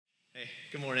Hey,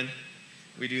 good morning.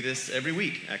 We do this every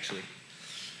week, actually.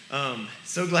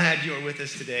 So glad you are with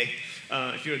us today.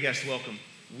 If you're a guest, welcome.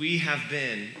 We have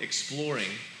been exploring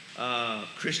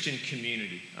Christian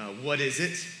community. What is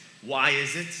it? Why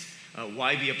is it?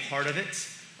 Why be a part of it?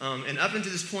 And up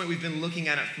until this point, we've been looking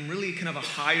at it from really kind of a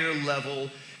higher level,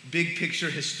 big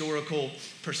picture historical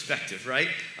perspective, right?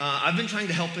 I've been trying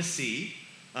to help us see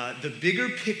the bigger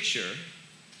picture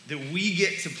that we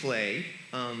get to play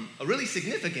a really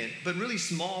significant but really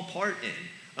small part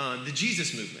in the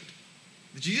Jesus movement.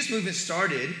 The Jesus movement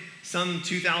started some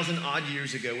 2,000 odd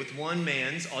years ago with one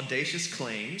man's audacious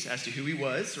claims as to who he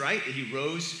was, right? That he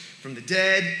rose from the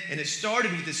dead, and it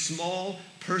started with this small,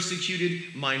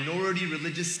 persecuted, minority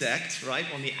religious sect, right,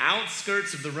 on the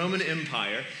outskirts of the Roman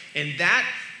Empire, and that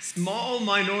small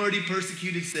minority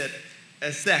persecuted sect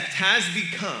has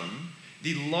become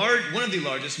one of the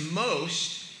largest,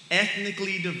 most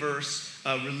ethnically diverse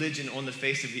religion on the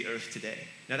face of the earth today.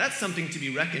 Now that's something to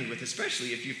be reckoned with,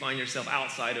 especially if you find yourself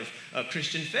outside of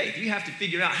Christian faith. You have to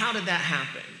figure out, how did that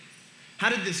happen? How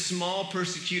did this small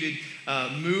persecuted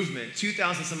movement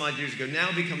 2,000 some odd years ago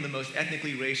now become the most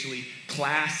ethnically, racially,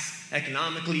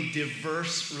 economically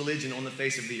diverse religion on the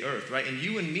face of the earth, right? And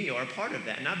you and me are a part of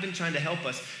that. And I've been trying to help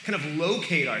us kind of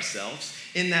locate ourselves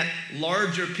in that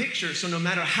larger picture, so no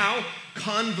matter how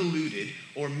convoluted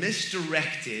or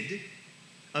misdirected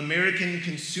American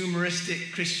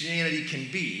consumeristic Christianity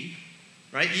can be,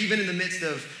 right? Even in the midst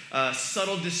of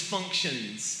subtle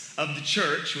dysfunctions of the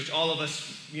church, which all of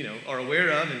us, are aware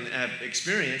of and have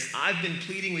experienced, I've been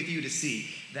pleading with you to see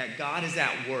that God is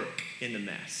at work in the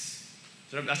mess.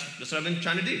 So that's what I've been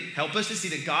trying to do. Help us to see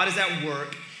that God is at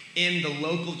work in the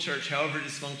local church, however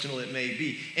dysfunctional it may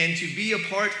be. And to be a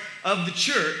part of the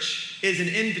church is an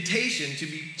invitation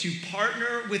to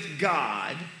partner with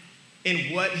God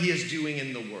in what he is doing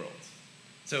in the world.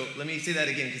 So let me say that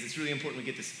again, because it's really important we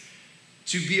get this.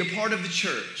 To be a part of the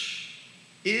church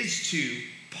is to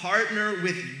partner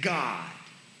with God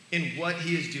in what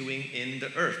he is doing in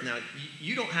the earth. Now,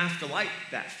 you don't have to like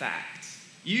that fact.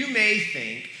 You may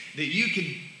think that you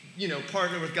could,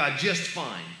 partner with God just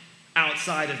fine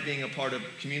outside of being a part of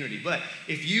community. But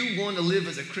if you want to live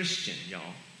as a Christian, y'all,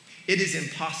 it is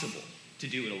impossible to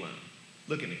do it alone.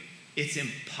 Look at me. It's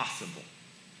impossible.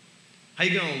 How are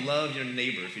you going to love your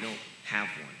neighbor if you don't have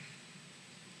one?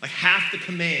 Like, half the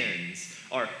commands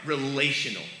are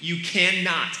relational. You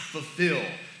cannot fulfill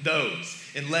those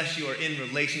unless you are in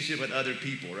relationship with other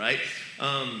people, right?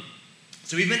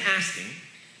 So we've been asking,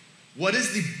 what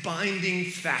is the binding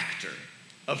factor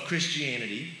of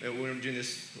Christianity? We're doing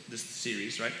this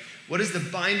series, right? What is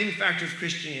the binding factor of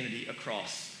Christianity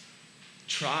across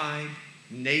tribe,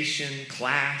 nation,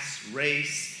 class,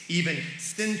 race, even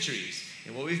centuries?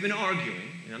 And what we've been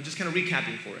arguing, and I'm just kind of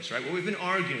recapping for us, right? What we've been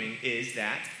arguing is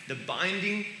that the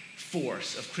binding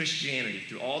force of Christianity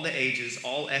through all the ages,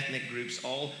 all ethnic groups,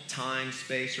 all time,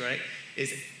 space, right,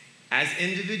 is as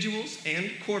individuals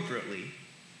and corporately,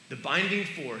 the binding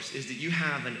force is that you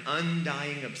have an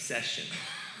undying obsession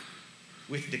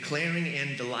with declaring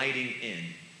and delighting in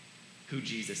who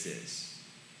Jesus is.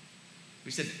 We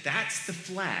said that's the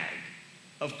flag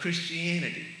of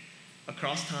Christianity.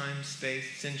 Across time, space,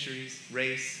 centuries,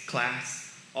 race,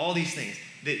 class, all these things.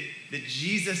 That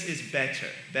Jesus is better.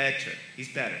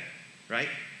 He's better, right?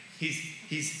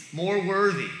 He's more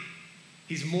worthy.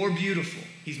 He's more beautiful.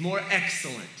 He's more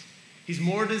excellent. He's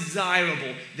more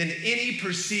desirable than any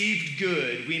perceived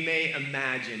good we may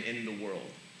imagine in the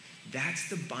world. That's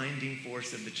the binding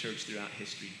force of the church throughout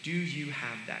history. Do you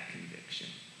have that conviction?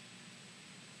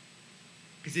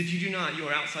 Because if you do not, you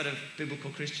are outside of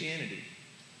biblical Christianity.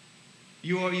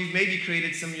 You've maybe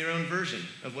created some of your own version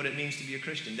of what it means to be a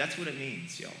Christian. That's what it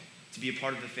means, y'all, to be a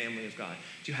part of the family of God,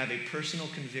 to have a personal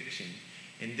conviction.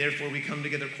 And therefore, we come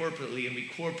together corporately, and we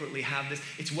corporately have this.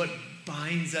 It's what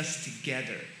binds us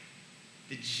together,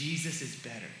 that Jesus is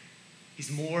better. He's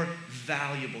more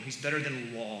valuable. He's better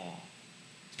than law.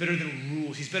 He's better than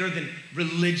rules. He's better than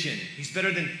religion. He's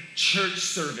better than church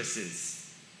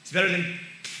services. He's better than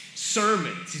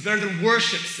sermons. He's better than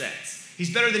worship sets.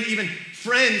 He's better than even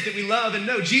friends that we love and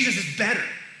know. Jesus is better.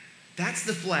 That's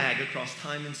the flag across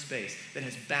time and space that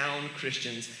has bound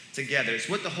Christians together. It's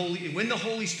what when the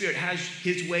Holy Spirit has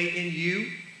his way in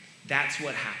you, that's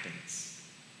what happens.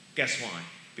 Guess why?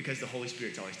 Because the Holy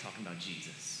Spirit's always talking about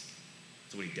Jesus.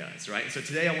 That's what he does, right? And so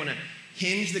today I want to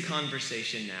hinge the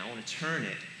conversation now. I want to turn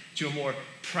it to a more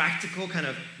practical kind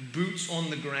of boots on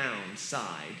the ground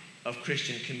side of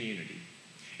Christian community.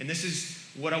 And this is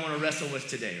what I want to wrestle with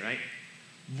today, right?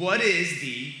 What is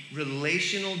the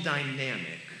relational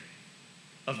dynamic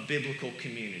of biblical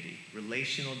community?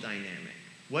 Relational dynamic.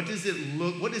 What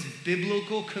does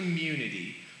biblical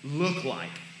community look like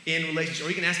in relationship? Or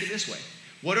you can ask it this way.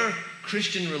 What are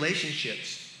Christian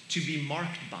relationships to be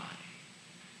marked by?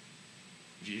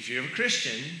 If you're a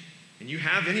Christian and you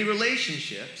have any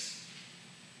relationships,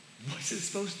 what's it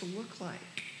supposed to look like?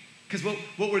 Because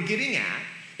what we're getting at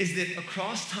is that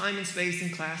across time and space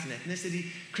and class and ethnicity,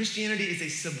 Christianity is a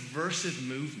subversive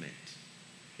movement.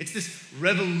 It's this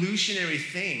revolutionary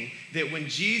thing that when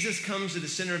Jesus comes to the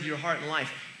center of your heart and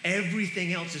life,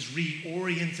 everything else is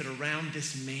reoriented around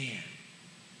this man.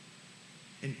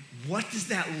 And what does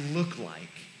that look like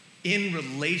in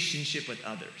relationship with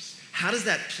others? How does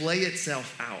that play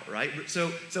itself out, right?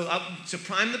 So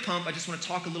prime the pump. I just want to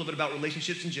talk a little bit about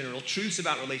relationships in general, truths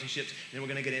about relationships, and then we're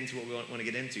going to get into what we want to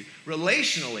get into.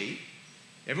 Relationally,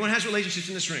 everyone has relationships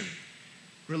in this room.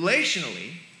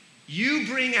 Relationally, you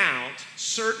bring out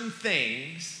certain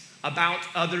things about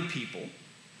other people,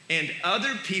 and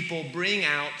other people bring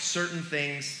out certain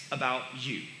things about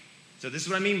you. So this is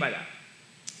what I mean by that.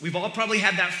 We've all probably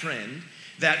had that friend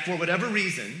that for whatever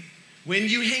reason, when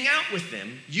you hang out with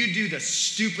them, you do the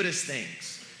stupidest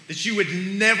things that you would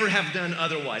never have done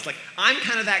otherwise. Like, I'm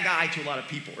kind of that guy to a lot of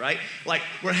people, right? Like,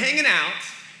 we're hanging out,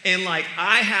 and like,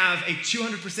 I have a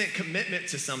 200% commitment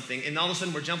to something, and all of a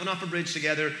sudden we're jumping off a bridge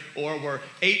together, or we're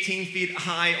 18 feet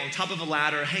high on top of a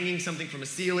ladder, hanging something from a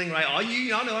ceiling, right?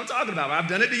 Y'all know what I'm talking about. I've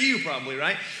done it to you probably,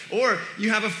 right? Or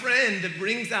you have a friend that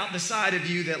brings out the side of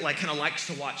you that like kind of likes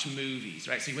to watch movies,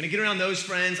 right? So when you get around those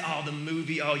friends, oh, the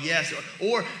movie, oh yes.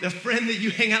 Or the friend that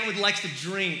you hang out with likes to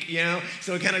drink, you know?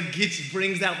 So it kind of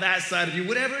brings out that side of you,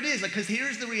 whatever it is. Like, because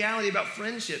here's the reality about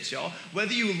friendships, y'all.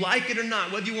 Whether you like it or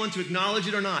not, whether you want to acknowledge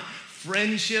it or not,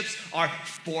 friendships are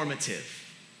formative.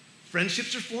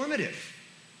 Friendships are formative.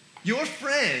 Your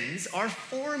friends are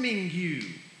forming you.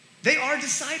 They are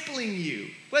discipling you,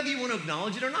 whether you want to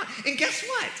acknowledge it or not. And guess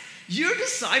what? You're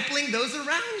discipling those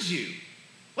around you.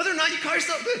 Whether or not you call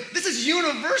yourself good. This is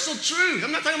universal truth.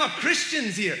 I'm not talking about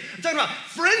Christians here. I'm talking about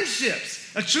friendships.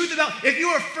 A truth about if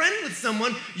you're a friend with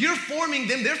someone, you're forming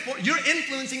them, you're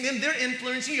influencing them, they're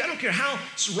influencing you. I don't care how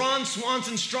Ron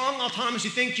Swanson, strong, autonomous you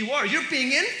think you are. You're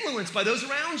being influenced by those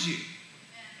around you.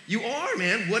 You are,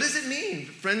 man. What does it mean?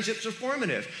 Friendships are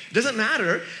formative. It doesn't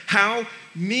matter how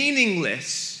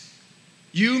meaningless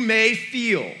you may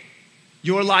feel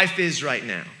your life is right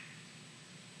now.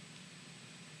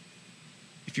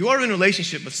 If you are in a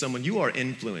relationship with someone, you are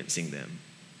influencing them.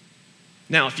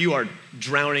 Now, if you are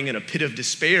drowning in a pit of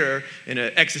despair, in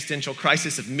an existential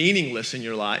crisis of meaninglessness in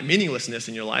your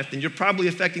life, then you're probably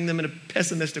affecting them in a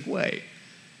pessimistic way.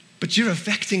 But you're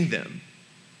affecting them.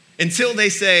 Until they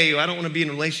say, I don't want to be in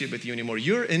a relationship with you anymore,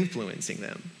 you're influencing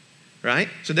them, right?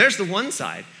 So there's the one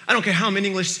side. I don't care how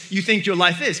meaningless you think your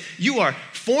life is. You are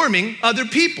forming other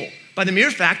people by the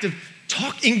mere fact of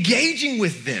engaging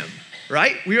with them.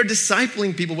 Right? We are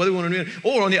discipling people, whether we want to do it.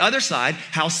 Or on the other side,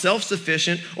 how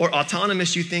self-sufficient or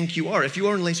autonomous you think you are. If you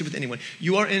are in a relationship with anyone,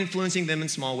 you are influencing them in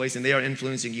small ways, and they are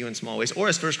influencing you in small ways. Or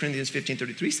as 1 Corinthians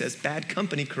 15:33 says, bad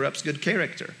company corrupts good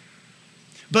character.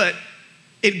 But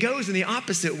it goes in the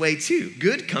opposite way too.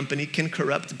 Good company can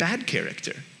corrupt bad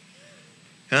character.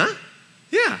 Huh?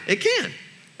 Yeah, it can.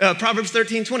 Proverbs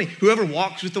 13:20, whoever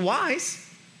walks with the wise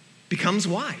becomes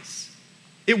wise.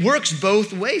 It works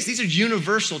both ways. These are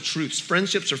universal truths.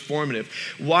 Friendships are formative.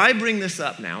 Why bring this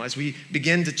up now as we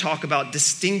begin to talk about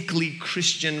distinctly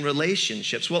Christian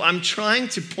relationships? Well, I'm trying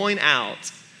to point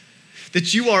out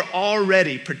that you are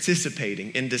already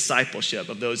participating in discipleship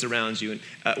of those around you,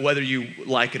 whether you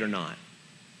like it or not.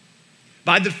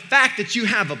 By the fact that you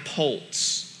have a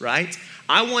pulse, right?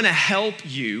 I want to help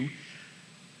you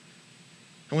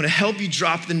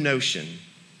drop the notion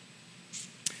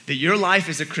that your life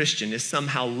as a Christian is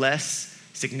somehow less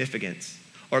significant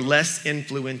or less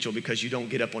influential because you don't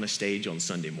get up on a stage on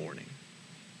Sunday morning.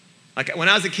 Like when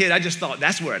I was a kid, I just thought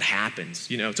that's where it happens.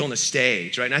 You know, it's on the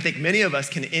stage, right? And I think many of us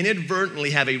can inadvertently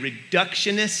have a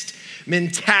reductionist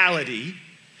mentality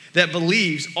that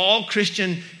believes all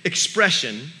Christian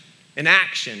expression and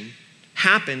action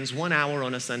happens 1 hour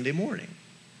on a Sunday morning.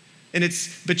 And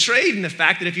it's betrayed in the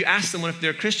fact that if you ask someone if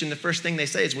they're a Christian, the first thing they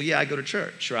say is, well, yeah, I go to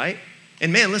church, right?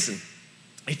 And man, listen,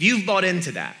 if you've bought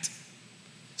into that,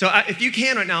 so if you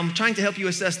can right now, I'm trying to help you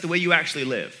assess the way you actually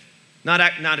live. Not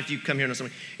if you come here on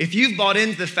Sunday. If you've bought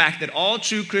into the fact that all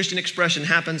true Christian expression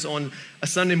happens on a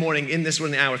Sunday morning in this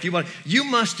one hour, you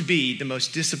must be the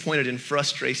most disappointed and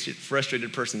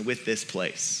frustrated person with this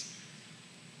place.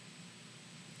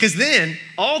 Because then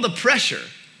all the pressure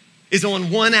is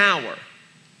on 1 hour,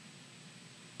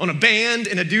 on a band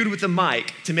and a dude with a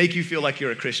mic to make you feel like you're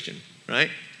a Christian,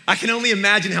 right? I can only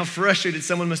imagine how frustrated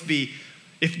someone must be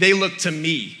if they look to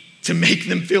me to make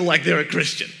them feel like they're a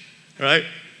Christian, right?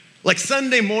 Like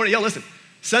Sunday morning, listen,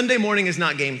 Sunday morning is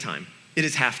not game time. It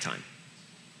is halftime.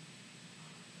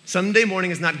 Sunday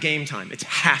morning is not game time. It's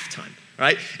halftime,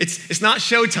 right? It's not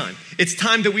showtime. It's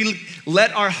time that we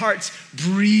let our hearts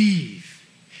breathe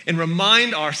and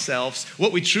remind ourselves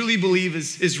what we truly believe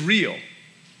is real,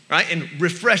 right? And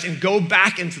refresh and go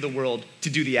back into the world to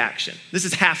do the action. This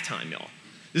is halftime, y'all.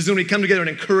 This is when we come together and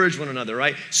encourage one another,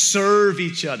 right? Serve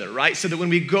each other, right? So that when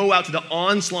we go out to the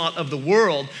onslaught of the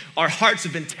world, our hearts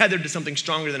have been tethered to something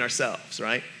stronger than ourselves,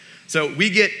 right? So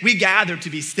we gather to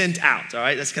be sent out, all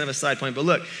right? That's kind of a side point. But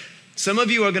look, some of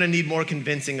you are going to need more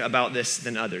convincing about this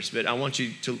than others. But I want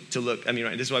you to look. I mean,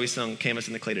 right, this is why we sung Canvas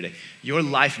in the Clay today. Your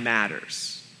life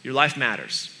matters. Your life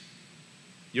matters.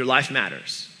 Your life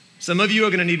matters. Some of you are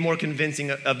going to need more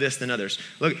convincing of this than others.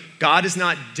 Look, God is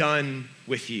not done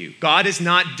with you. God is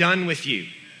not done with you.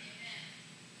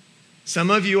 Some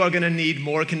of you are going to need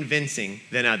more convincing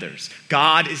than others.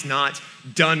 God is not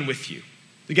done with you.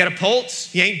 You got a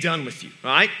pulse? He ain't done with you,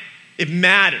 all right? It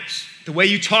matters. The way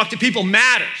you talk to people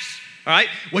matters, all right?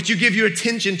 What you give your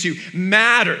attention to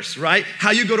matters, right?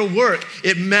 How you go to work,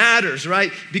 it matters,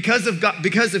 right? Because of God,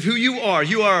 because of who you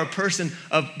are a person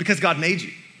because God made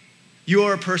you. You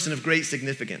are a person of great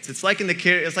significance. It's like in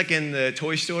the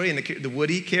Toy Story, and the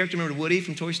Woody character. Remember Woody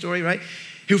from Toy Story, right?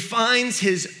 Who finds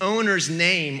his owner's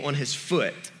name on his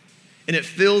foot, and it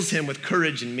fills him with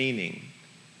courage and meaning.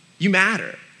 You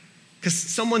matter because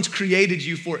someone's created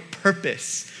you for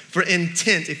purpose, for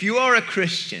intent. If you are a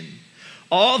Christian,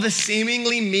 all the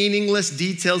seemingly meaningless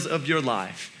details of your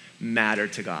life matter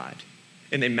to God.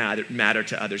 And they matter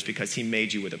to others because he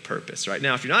made you with a purpose, right?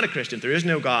 Now, if you're not a Christian, if there is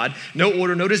no God, no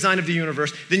order, no design of the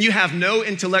universe, then you have no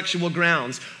intellectual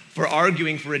grounds for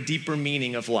arguing for a deeper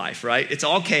meaning of life, right? It's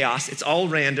all chaos. It's all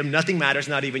random. Nothing matters,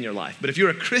 not even your life. But if you're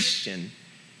a Christian,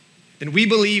 then we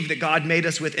believe that God made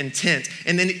us with intent.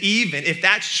 And then even, if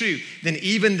that's true, then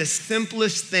even the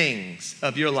simplest things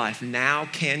of your life now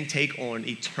can take on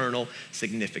eternal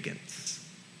significance.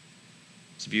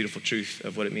 It's a beautiful truth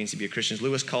of what it means to be a Christian.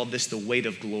 Lewis called this the weight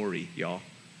of glory, y'all.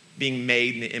 Being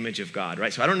made in the image of God,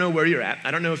 right? So I don't know where you're at. I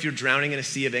don't know if you're drowning in a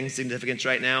sea of insignificance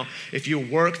right now. If your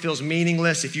work feels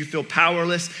meaningless, if you feel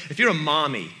powerless, if you're a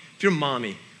mommy,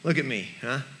 look at me,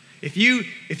 huh? If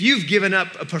you've given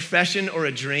up a profession or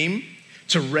a dream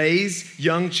to raise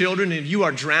young children and you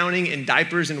are drowning in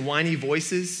diapers and whiny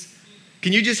voices,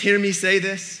 can you just hear me say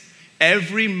this?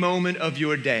 Every moment of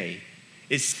your day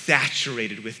is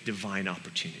saturated with divine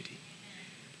opportunity.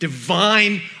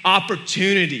 Divine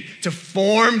opportunity to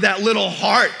form that little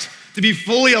heart, to be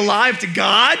fully alive to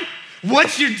God.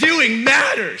 What you're doing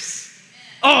matters.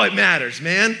 Oh, it matters,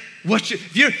 man.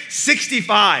 If you're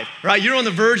 65, right? You're on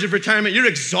the verge of retirement. You're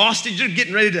exhausted. You're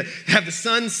getting ready to have the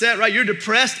sun set, right? You're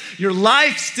depressed. Your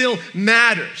life still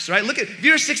matters, right? If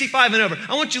you're 65 and over,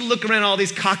 I want you to look around all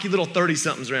these cocky little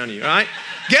 30-somethings around you, all right?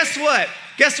 Guess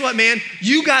what, man?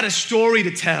 You got a story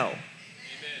to tell. Amen.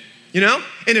 You know?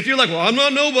 And if you're like, well, I'm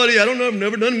not nobody. I don't know. I've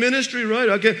never done ministry, right?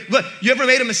 Okay. But you ever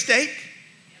made a mistake?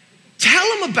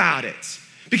 Tell them about it.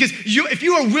 Because if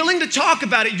you are willing to talk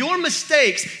about it, your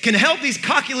mistakes can help these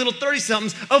cocky little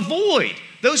 30-somethings avoid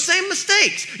those same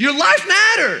mistakes. Your life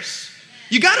matters.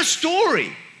 You got a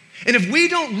story. And if we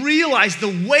don't realize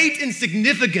the weight and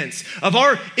significance of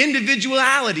our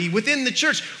individuality within the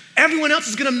church, everyone else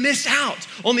is going to miss out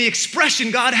on the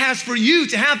expression God has for you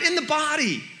to have in the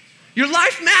body. Your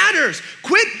life matters.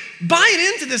 Quit buying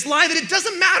into this lie that it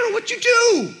doesn't matter what you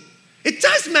do. It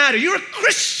does matter. You're a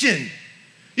Christian.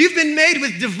 You've been made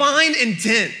with divine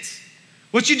intent.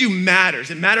 What you do matters.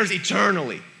 It matters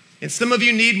eternally. And some of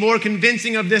you need more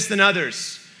convincing of this than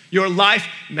others. Your life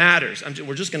matters.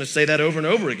 We're just going to say that over and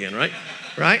over again, right?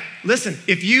 Right? Listen,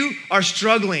 if you are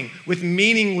struggling with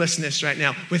meaninglessness right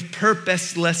now, with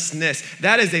purposelessness,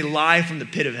 that is a lie from the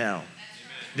pit of hell.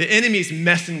 The enemy's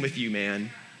messing with you, man.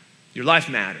 Your life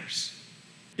matters.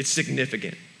 It's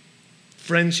significant.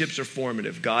 Friendships are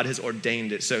formative. God has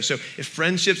ordained it. So if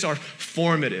friendships are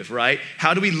formative, right?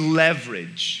 How do we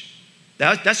leverage?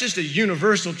 That's just a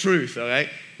universal truth, all right?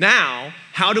 Now,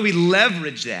 how do we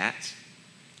leverage that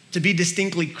to be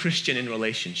distinctly Christian in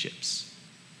relationships?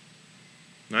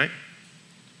 Right?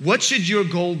 What should your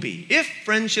goal be? If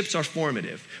friendships are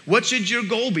formative, what should your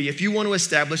goal be if you want to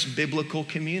establish biblical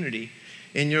community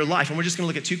in your life? And we're just going to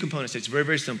look at two components. It's very,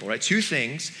 very simple, right? Two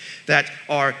things that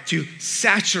are to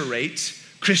saturate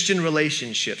Christian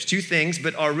relationships. Two things,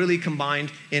 but are really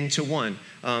combined into one.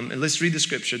 And let's read the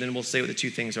scripture, then we'll say what the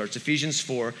two things are. It's Ephesians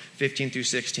 4, 15 through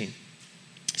 16.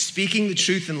 Speaking the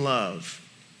truth in love,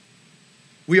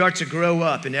 We are to grow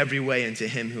up in every way into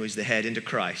him who is the head, into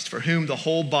Christ, for whom the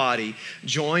whole body,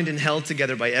 joined and held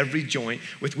together by every joint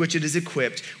with which it is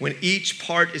equipped, when each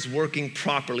part is working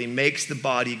properly, makes the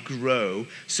body grow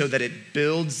so that it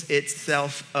builds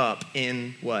itself up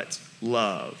in what?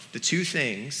 Love. The two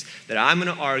things that I'm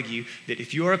going to argue that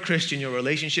if you're a Christian, your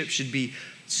relationship should be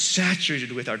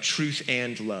saturated with are truth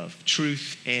and love.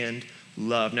 Truth and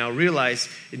love. Now realize,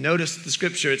 notice the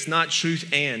scripture, it's not truth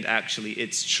and actually,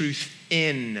 it's truth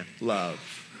in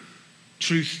love.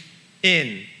 Truth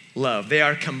in love. They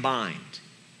are combined.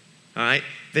 All right?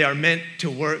 They are meant to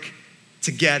work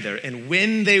together. And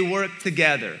when they work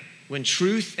together, when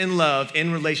truth and love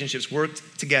in relationships work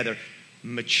together,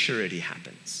 maturity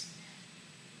happens.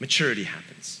 Maturity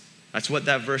happens. That's what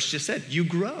that verse just said. You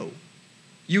grow.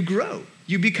 You grow.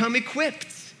 You become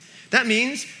equipped. That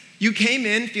means you came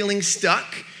in feeling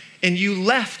stuck and you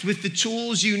left with the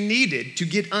tools you needed to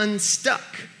get unstuck,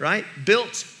 right?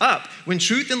 Built up. When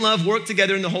truth and love work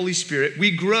together in the Holy Spirit,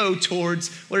 we grow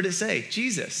towards, what did it say?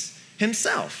 Jesus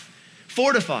himself.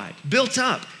 Fortified, built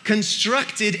up,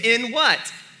 constructed in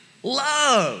what?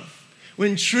 Love.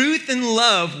 When truth and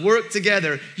love work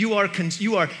together, you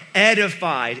are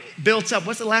edified, built up.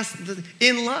 What's the last?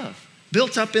 In love.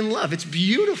 Built up in love. It's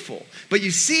beautiful. But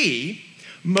you see,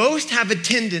 most have a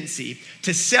tendency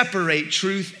to separate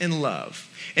truth and love,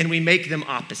 and we make them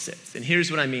opposites. And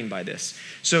here's what I mean by this.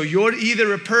 So you're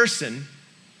either a person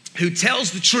who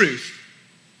tells the truth,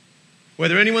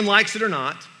 whether anyone likes it or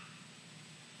not.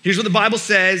 Here's what the Bible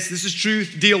says. This is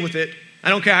truth. Deal with it. I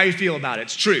don't care how you feel about it.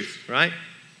 It's truth, right?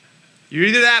 You're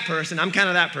either that person. I'm kind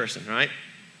of that person, right?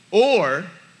 Or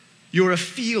you're a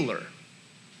feeler.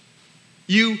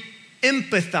 You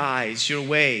empathize your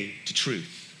way to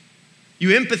truth.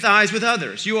 You empathize with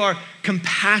others. You are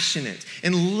compassionate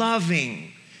and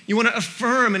loving. You want to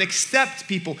affirm and accept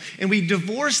people. And we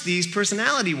divorce these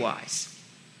personality-wise.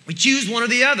 We choose one or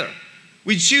the other.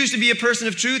 We choose to be a person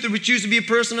of truth or we choose to be a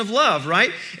person of love,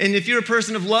 right? And if you're a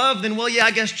person of love, then, well, yeah,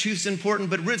 I guess truth's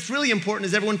important, but what's really important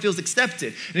is everyone feels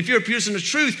accepted. And if you're a person of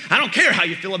truth, I don't care how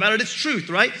you feel about it, it's truth,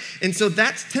 right? And so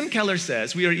Tim Keller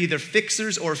says we are either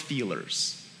fixers or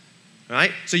feelers,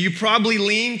 right? So you probably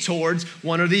lean towards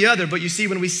one or the other, but you see,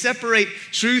 when we separate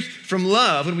truth from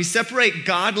love, when we separate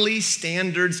godly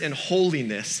standards and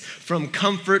holiness from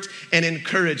comfort and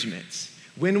encouragement,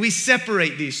 when we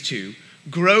separate these two,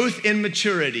 growth and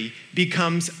maturity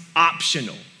becomes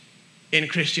optional in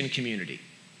Christian community.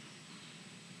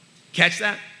 Catch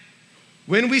that?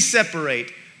 When we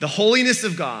separate the holiness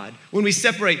of God, when we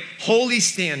separate holy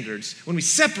standards, when we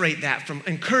separate that from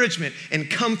encouragement and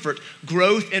comfort,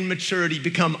 growth and maturity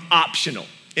become optional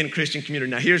in Christian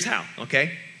community. Now here's how,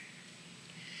 okay?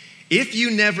 If you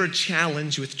never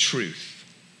challenge with truth,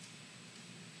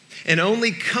 and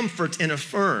only comfort and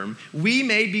affirm, we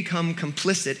may become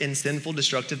complicit in sinful,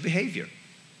 destructive behavior.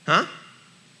 Huh?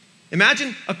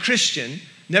 Imagine a Christian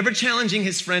never challenging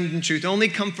his friend in truth, only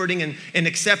comforting and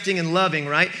accepting and loving,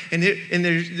 right? And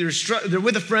they're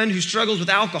with a friend who struggles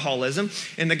with alcoholism,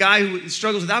 and the guy who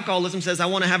struggles with alcoholism says, I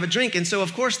want to have a drink. And so,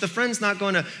 of course, the friend's not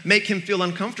going to make him feel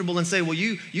uncomfortable and say, well,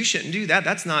 you shouldn't do that.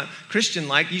 That's not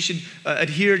Christian-like. You should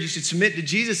adhere, you should submit to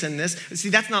Jesus in this. See,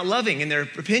 that's not loving in their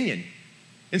opinion.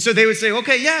 And so they would say,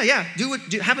 okay, yeah,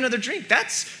 have another drink.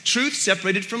 That's truth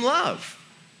separated from love.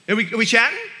 Are we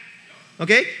chatting?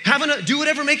 Okay? Do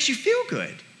whatever makes you feel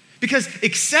good. Because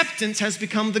acceptance has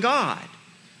become the God.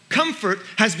 Comfort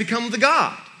has become the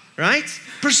God, right?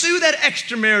 Pursue that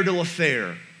extramarital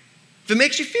affair. If it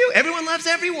makes you feel, everyone loves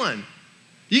everyone.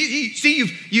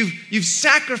 You've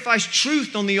sacrificed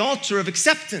truth on the altar of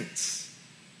acceptance.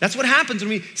 That's what happens when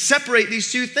we separate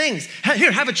these two things.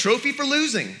 Here, have a trophy for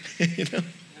losing. You know?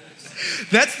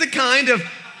 That's the kind of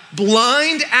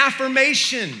blind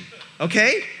affirmation,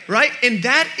 okay? Right? And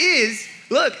that is,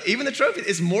 look, even the trophy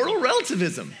is moral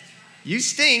relativism. You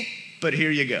stink, but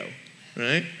here you go,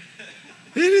 right?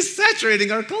 It is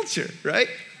saturating our culture, right?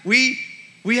 We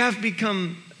have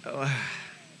become,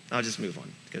 I'll just move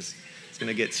on because it's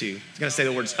going to say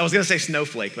the words, I was going to say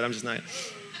snowflake, but I'm just not.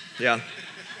 Yeah.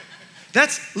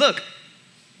 Look,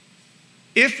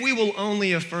 if we will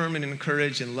only affirm and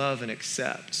encourage and love and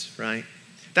accept, right?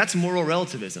 That's moral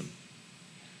relativism.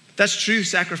 That's true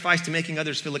sacrifice to making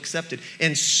others feel accepted.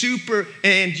 And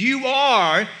you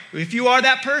are, if you are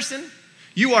that person,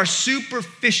 you are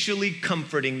superficially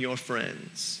comforting your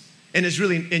friends. And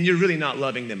you're really not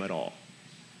loving them at all.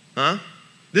 Huh?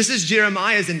 This is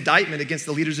Jeremiah's indictment against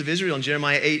the leaders of Israel in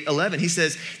Jeremiah 8:11. He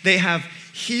says, they have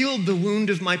healed the wound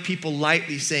of my people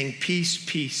lightly, saying, peace,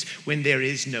 peace, when there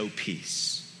is no peace.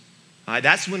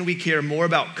 That's when we care more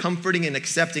about comforting and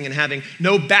accepting and having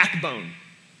no backbone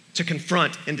to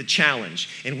confront and to challenge.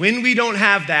 And when we don't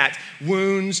have that,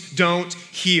 wounds don't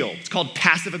heal. It's called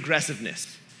passive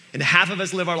aggressiveness. And half of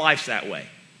us live our lives that way.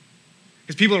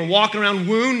 Because people are walking around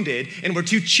wounded and we're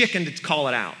too chicken to call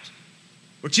it out.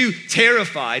 We're too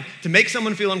terrified to make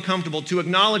someone feel uncomfortable to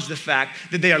acknowledge the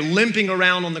fact that they are limping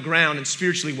around on the ground and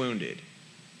spiritually wounded.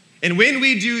 And when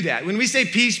we do that, when we say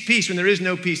peace, peace, when there is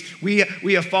no peace, we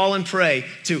have fallen prey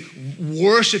to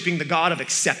worshiping the God of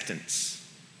acceptance.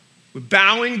 We're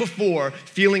bowing before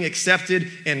feeling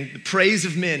accepted, and the praise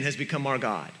of men has become our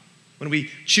God. When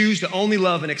we choose to only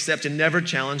love and accept and never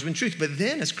challenge when truth. But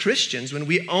then as Christians, when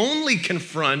we only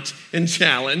confront and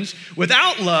challenge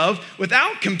without love,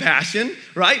 without compassion,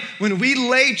 right? When we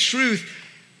lay truth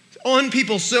on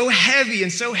people so heavy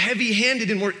and so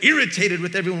heavy-handed, and we're irritated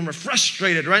with everyone, we're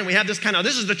frustrated, right? And we have this kind of,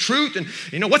 this is the truth, and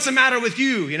what's the matter with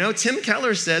you? Tim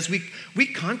Keller says we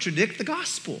contradict the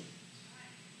gospel.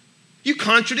 You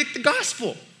contradict the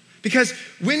gospel. Because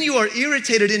when you are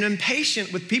irritated and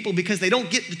impatient with people because they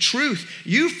don't get the truth,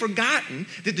 you've forgotten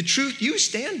that the truth you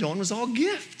stand on was all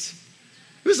gift.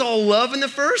 It was all love in the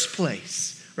first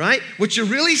place, right? What you're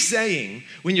really saying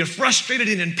when you're frustrated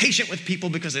and impatient with people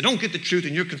because they don't get the truth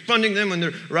and you're confronting them and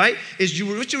they're, right,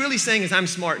 what you're really saying is I'm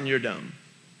smart and you're dumb.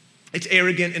 It's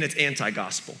arrogant and it's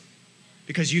anti-gospel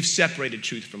because you've separated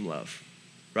truth from love,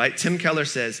 right? Tim Keller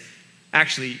says,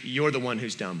 actually, you're the one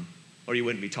who's dumb, or you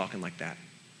wouldn't be talking like that.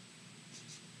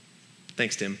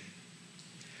 Thanks, Tim.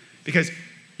 Because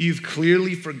you've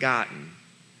clearly forgotten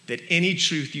that any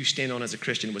truth you stand on as a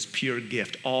Christian was pure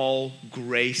gift, all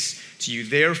grace to you.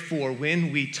 Therefore,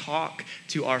 when we talk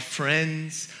to our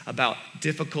friends about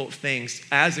difficult things,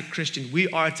 as a Christian, we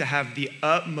are to have the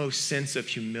utmost sense of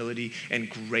humility and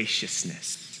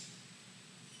graciousness.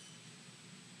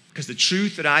 Because the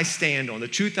truth that I stand on, the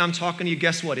truth I'm talking to you,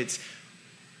 guess what? It's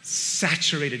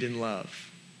saturated in love.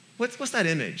 What's that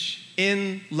image?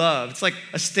 In love. It's like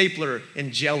a stapler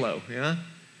in Jell-O, yeah?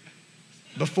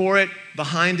 Before it,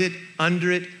 behind it,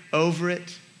 under it, over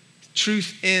it.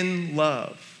 Truth in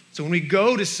love. So when we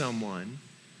go to someone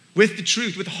with the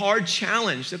truth, with hard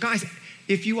challenge, so guys,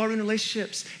 if you are in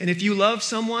relationships and if you love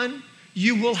someone,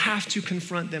 you will have to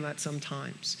confront them at some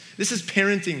times. This is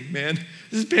parenting, man.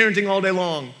 This is parenting all day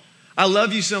long. I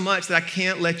love you so much that I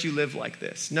can't let you live like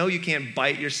this. No, you can't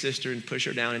bite your sister and push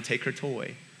her down and take her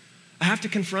toy. I have to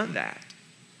confront that.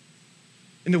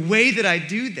 And the way that I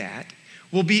do that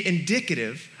will be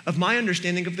indicative of my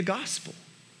understanding of the gospel.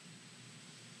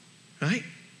 Right?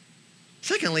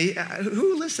 Secondly,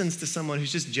 who listens to someone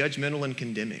who's just judgmental and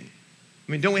condemning?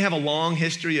 I mean, don't we have a long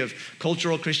history of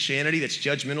cultural Christianity that's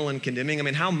judgmental and condemning? I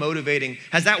mean, how motivating.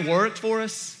 Has that worked for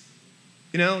us?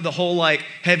 The whole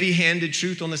heavy-handed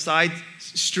truth on the side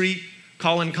street,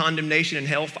 calling condemnation and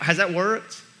hell. Has that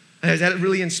worked? Has that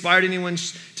really inspired anyone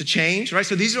to change, right?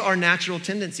 So these are our natural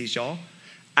tendencies, y'all.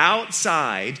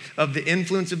 Outside of the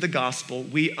influence of the gospel,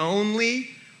 we only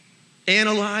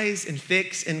analyze and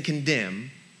fix and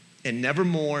condemn and never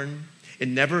mourn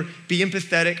and never be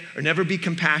empathetic or never be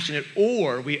compassionate,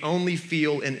 or we only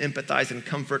feel and empathize and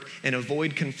comfort and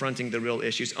avoid confronting the real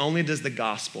issues. Only does the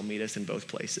gospel meet us in both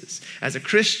places. As a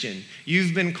Christian,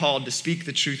 you've been called to speak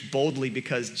the truth boldly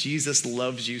because Jesus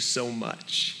loves you so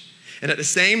much. And at the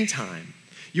same time,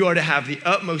 you are to have the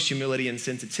utmost humility and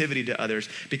sensitivity to others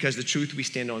because the truth we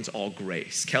stand on is all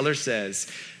grace. Keller says,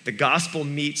 the gospel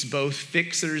meets both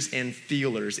fixers and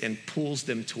feelers and pulls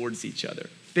them towards each other.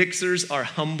 Fixers are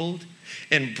humbled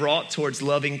and brought towards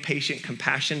loving, patient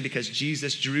compassion because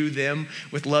Jesus drew them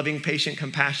with loving, patient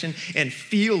compassion. And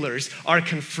feelers are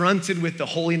confronted with the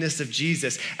holiness of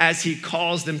Jesus as he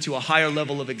calls them to a higher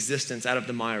level of existence out of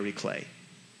the miry clay.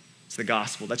 It's the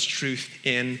gospel. That's truth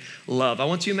in love. I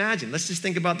want you to imagine. Let's just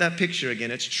think about that picture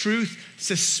again. It's truth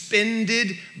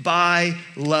suspended by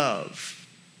love.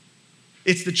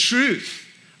 It's the truth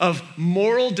of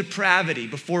moral depravity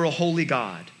before a holy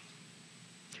God.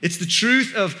 It's the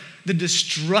truth of the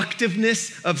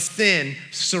destructiveness of sin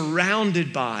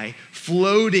surrounded by,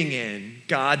 floating in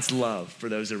God's love for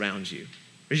those around you.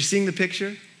 Are you seeing the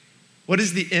picture? What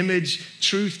is the image,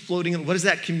 truth floating in? What does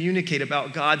that communicate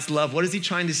about God's love? What is he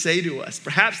trying to say to us?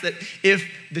 Perhaps that if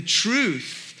the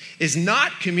truth is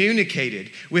not communicated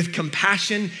with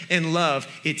compassion and love,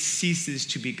 it ceases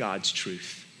to be God's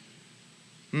truth.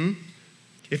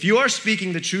 If you are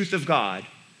speaking the truth of God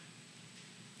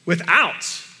without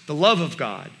the love of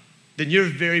God, then your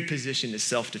very position is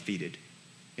self-defeated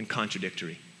and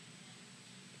contradictory.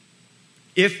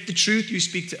 If the truth you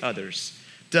speak to others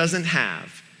doesn't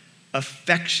have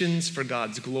affections for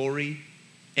God's glory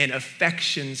and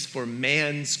affections for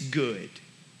man's good,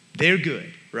 they're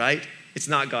good, right? It's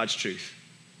not God's truth.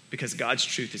 because God's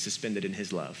truth is suspended in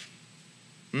his love.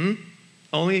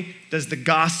 Only does the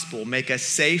gospel make us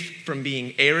safe from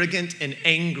being arrogant and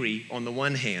angry on the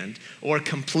one hand, or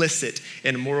complicit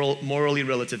and morally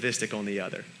relativistic on the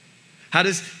other. How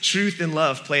does truth and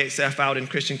love play itself out in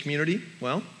Christian community?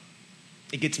 Well,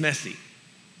 it gets messy,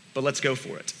 but let's go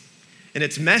for it. And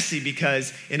it's messy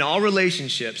because in all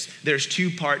relationships, there's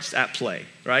two parts at play,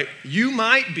 right? You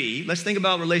might be, let's think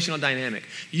about relational dynamic.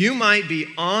 You might be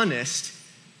honest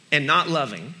and not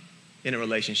loving in a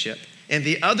relationship, and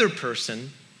the other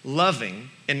person loving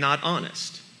and not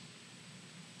honest.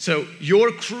 So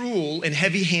you're cruel and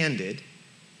heavy-handed,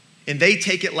 and they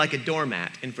take it like a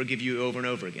doormat and forgive you over and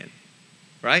over again,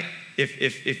 right?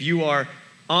 If you are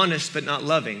honest but not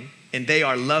loving, and they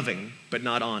are loving but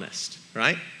not honest,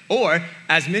 right? Or,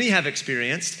 as many have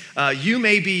experienced, you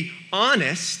may be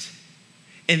honest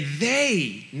and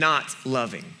they not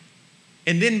loving,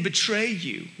 and then betray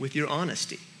you with your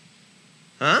honesty.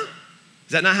 Huh?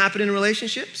 Does that not happen in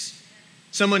relationships?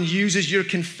 Someone uses your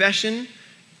confession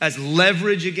as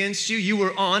leverage against you. You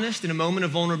were honest in a moment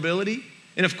of vulnerability.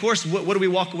 And of course, what do we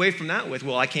walk away from that with?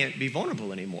 Well, I can't be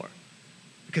vulnerable anymore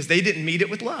because they didn't meet it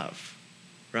with love,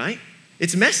 right?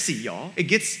 It's messy, y'all. It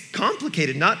gets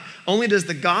complicated. Not only does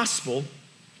the gospel,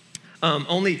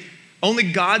 only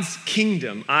God's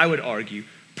kingdom, I would argue,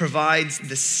 provides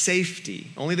the safety.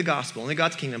 Only the gospel, only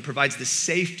God's kingdom provides the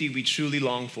safety we truly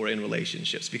long for in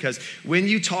relationships. Because when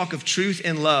you talk of truth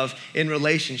and love in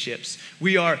relationships,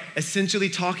 we are essentially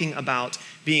talking about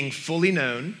being fully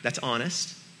known, that's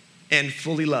honest, and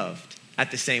fully loved at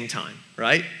the same time,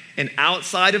 right? And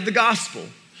outside of the gospel,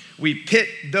 we pit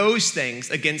those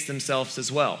things against themselves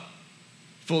as well.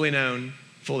 Fully known,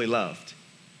 fully loved,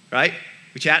 right?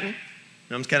 We chatting?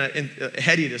 I'm kind of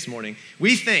heady this morning.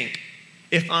 We think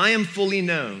if I am fully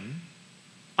known,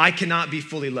 I cannot be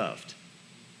fully loved,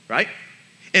 right?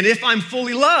 And if I'm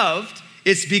fully loved,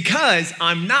 it's because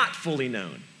I'm not fully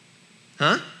known.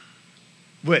 Huh?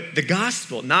 With the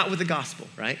gospel, not with the gospel,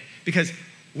 right? Because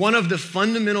one of the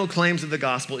fundamental claims of the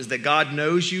gospel is that God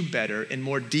knows you better and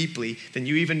more deeply than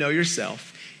you even know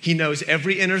yourself. He knows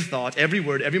every inner thought, every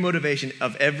word, every motivation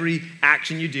of every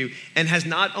action you do, and has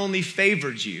not only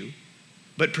favored you,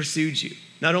 but pursued you.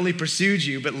 Not only pursued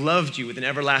you, but loved you with an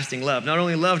everlasting love. Not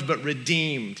only loved, but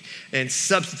redeemed and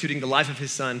substituting the life of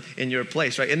his son in your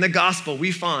place, right? In the gospel,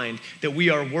 we find that we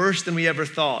are worse than we ever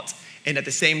thought, and at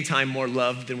the same time, more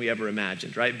loved than we ever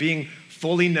imagined, right? Being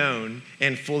fully known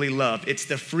and fully loved. It's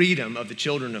the freedom of the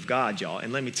children of God, y'all.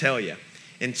 And let me tell you,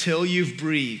 until you've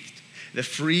breathed the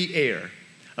free air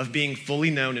of being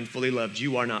fully known and fully loved,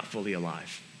 you are not fully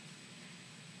alive.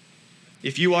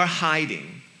 If you are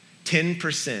hiding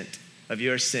 10% of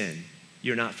your sin,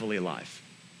 you're not fully alive.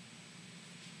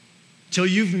 Till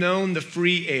you've known the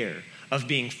free air of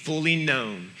being fully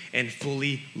known and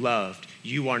fully loved,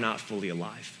 you are not fully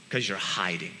alive because you're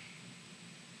hiding.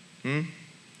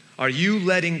 Are you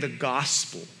letting the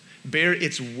gospel bear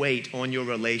its weight on your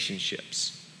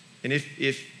relationships? And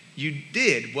if you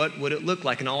did, what would it look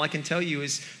like? And all I can tell you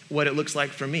is what it looks like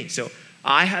for me. So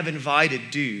I have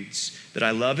invited dudes that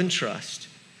I love and trust,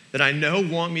 that I know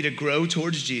want me to grow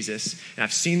towards Jesus, and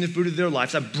I've seen the fruit of their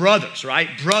lives. I have brothers, right?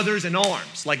 Brothers in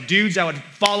arms, like dudes I would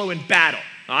follow in battle,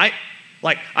 all right?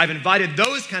 Like I've invited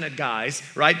those kind of guys,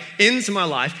 right, into my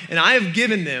life, and I have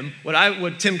given them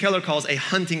what Tim Keller calls a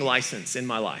hunting license in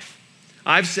my life.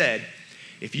 I've said,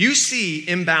 if you see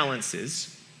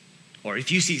imbalances, or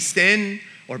if you see sin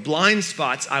or blind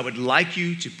spots, I would like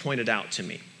you to point it out to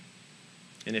me.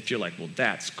 And if you're like, well,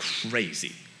 that's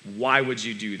crazy. Why would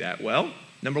you do that? Well,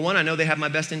 number one, I know they have my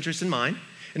best interest in mind.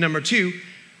 And number two,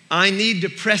 I need to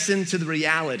press into the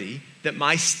reality that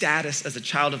my status as a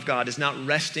child of God is not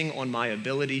resting on my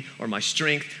ability or my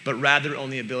strength, but rather on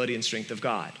the ability and strength of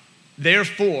God.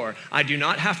 Therefore, I do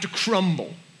not have to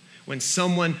crumble when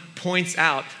someone points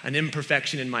out an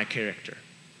imperfection in my character.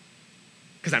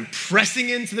 Because I'm pressing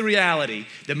into the reality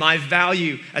that my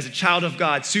value as a child of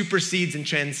God supersedes and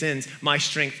transcends my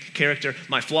strength, character,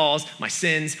 my flaws, my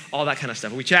sins, all that kind of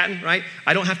stuff. Are we chatting, right?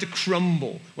 I don't have to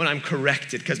crumble when I'm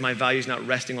corrected because my value is not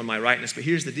resting on my rightness. But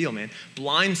here's the deal, man.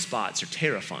 Blind spots are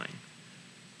terrifying.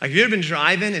 Like, have you ever been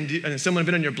driving and someone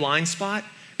been on your blind spot?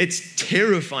 It's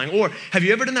terrifying. Or have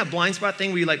you ever done that blind spot thing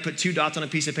where you like put 2 dots on a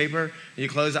piece of paper and you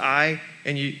close the eye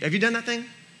and have you done that thing?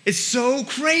 It's so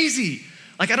crazy.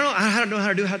 Like, I don't know how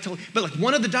to do it, how to tell, but like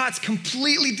one of the dots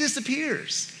completely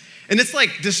disappears. And it's like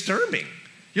disturbing.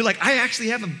 You're like, I actually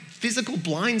have a physical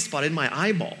blind spot in my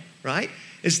eyeball, right?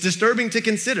 It's disturbing to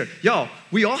consider. Y'all,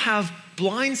 we all have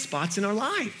blind spots in our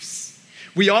lives.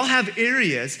 We all have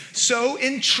areas so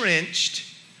entrenched,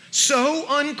 so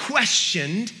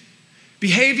unquestioned,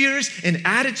 Behaviors and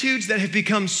attitudes that have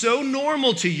become so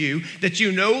normal to you that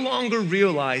you no longer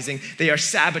realizing they are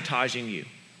sabotaging you.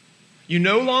 You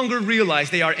no longer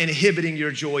realize they are inhibiting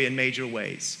your joy in major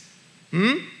ways.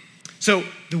 So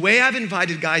the way I've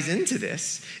invited guys into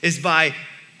this is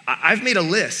I've made a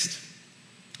list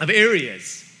of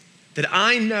areas that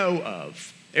I know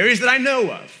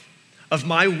of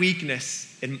my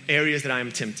weakness in areas that I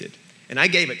am tempted. And I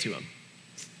gave it to them.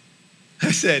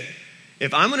 I said,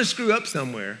 if I'm gonna screw up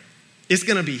somewhere, it's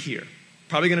gonna be here.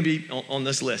 Probably gonna be on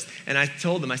this list. And I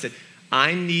told them, I said,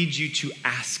 I need you to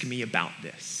ask me about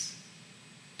this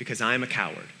because I am a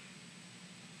coward.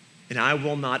 And I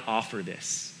will not offer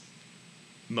this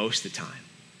most of the time.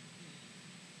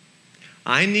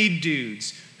 I need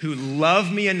dudes who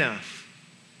love me enough,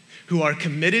 who are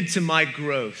committed to my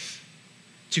growth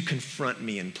to confront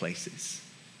me in places.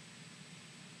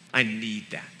 I need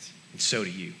that, and so do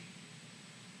you.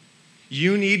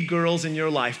 You need girls in your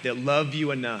life that love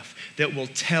you enough that will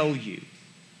tell you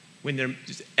when there's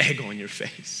just egg on your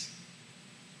face,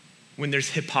 when there's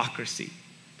hypocrisy,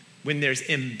 when there's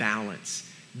imbalance.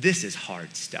 This is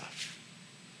hard stuff.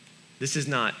 This is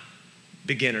not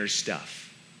beginner's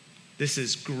stuff. This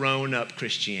is grown-up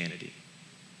Christianity.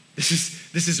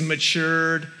 This is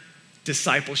matured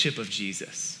discipleship of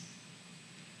Jesus.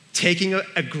 Taking an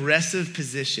aggressive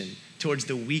position towards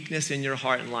the weakness in your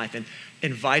heart and life and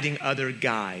inviting other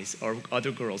guys or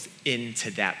other girls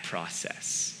into that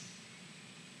process.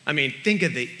 I mean, think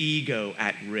of the ego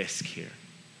at risk here.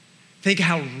 Think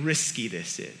how risky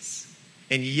this is.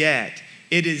 And yet,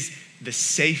 it is the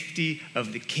safety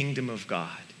of the kingdom of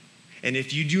God. And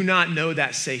if you do not know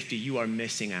that safety, you are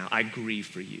missing out. I grieve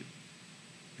for you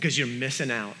because you're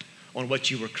missing out on what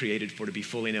you were created for, to be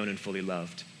fully known and fully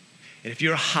loved. And if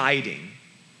you're hiding,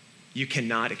 you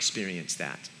cannot experience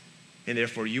that. And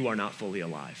therefore, you are not fully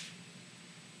alive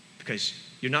because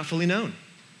you're not fully known.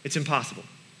 It's impossible.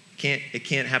 It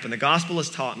can't happen. The gospel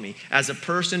has taught me, as a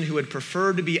person who would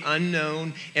prefer to be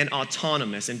unknown and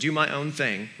autonomous and do my own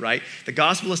thing, right? The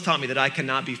gospel has taught me that I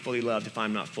cannot be fully loved if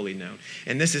I'm not fully known.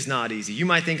 And this is not easy. You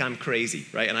might think I'm crazy,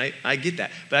 right? And I get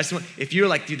that. But if you're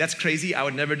like, dude, that's crazy, I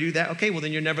would never do that. Okay, well,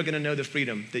 then you're never going to know the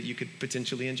freedom that you could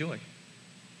potentially enjoy.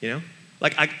 You know?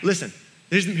 Listen,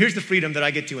 here's the freedom that I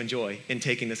get to enjoy in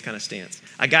taking this kind of stance.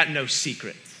 I got no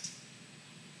secrets.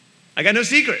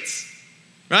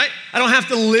 Right? I don't have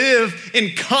to live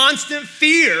in constant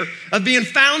fear of being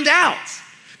found out.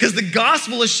 Because the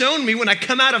gospel has shown me when I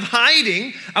come out of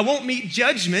hiding, I won't meet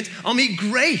judgment, I'll meet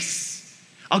grace.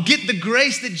 I'll get the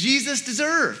grace that Jesus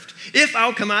deserved if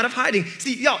I'll come out of hiding.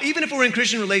 See, y'all, even if we're in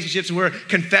Christian relationships where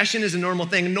confession is a normal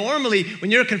thing, normally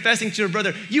when you're confessing to your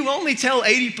brother, you only tell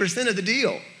 80% of the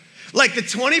deal. Like the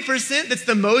 20% that's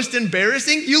the most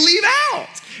embarrassing, you leave out.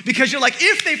 Because you're like,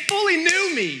 if they fully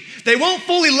knew me, they won't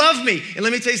fully love me. And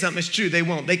let me tell you something, it's true, they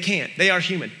won't. They can't. They are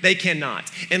human. They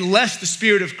cannot. Unless the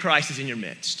Spirit of Christ is in your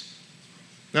midst.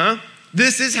 Huh?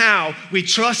 This is how we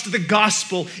trust the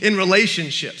gospel in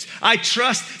relationships. I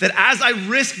trust that as I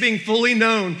risk being fully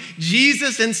known,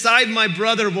 Jesus inside my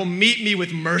brother will meet me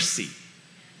with mercy.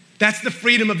 That's the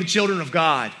freedom of the children of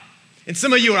God. And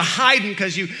some of you are hiding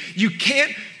because you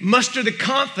can't muster the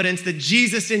confidence that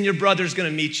Jesus in your brother is going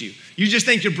to meet you. You just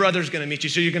think your brother is going to meet you,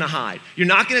 so you're going to hide. You're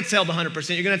not going to tell the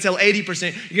 100%. You're going to tell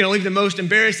 80%. You're going to leave the most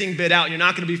embarrassing bit out. And you're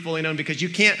not going to be fully known because you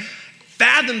can't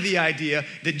fathom the idea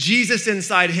that Jesus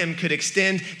inside him could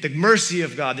extend the mercy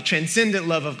of God, the transcendent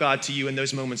love of God to you in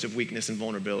those moments of weakness and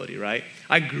vulnerability, right?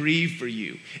 I grieve for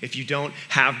you if you don't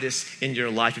have this in your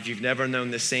life, if you've never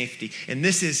known this safety. And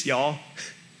this is, y'all,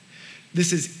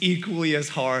 this is equally as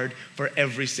hard for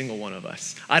every single one of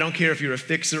us. I don't care if you're a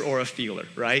fixer or a feeler,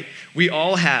 right? We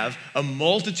all have a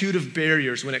multitude of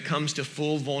barriers when it comes to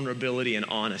full vulnerability and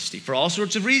honesty for all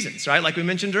sorts of reasons, right? Like we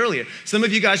mentioned earlier, some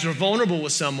of you guys are vulnerable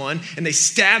with someone and they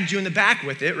stabbed you in the back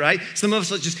with it, right? Some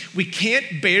of us we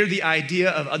can't bear the idea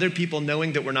of other people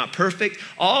knowing that we're not perfect.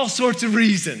 All sorts of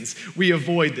reasons we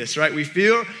avoid this, right?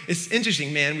 It's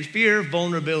interesting, man, we fear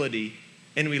vulnerability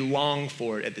and we long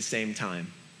for it at the same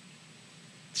time.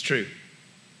 It's true.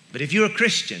 But if you're a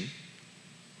Christian,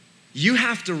 you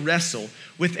have to wrestle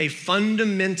with a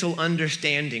fundamental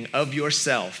understanding of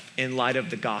yourself in light of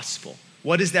the gospel.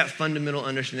 What is that fundamental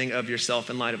understanding of yourself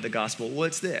in light of the gospel? Well,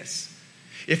 it's this.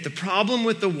 If the problem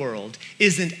with the world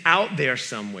isn't out there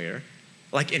somewhere,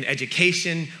 like in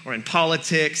education or in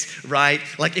politics, right?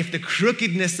 Like if the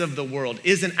crookedness of the world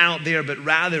isn't out there, but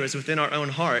rather is within our own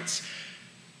hearts,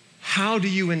 how do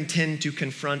you intend to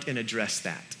confront and address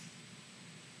that?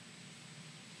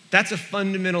 That's a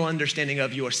fundamental understanding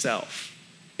of yourself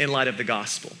in light of the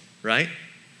gospel, right?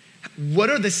 What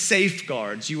are the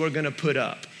safeguards you are going to put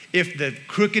up if the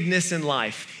crookedness in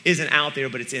life isn't out there,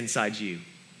 but it's inside you?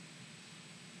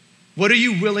 What are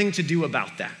you willing to do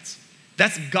about that?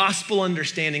 That's gospel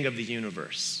understanding of the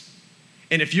universe.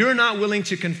 And if you're not willing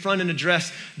to confront and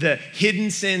address the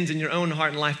hidden sins in your own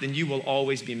heart and life, then you will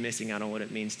always be missing out on what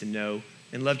it means to know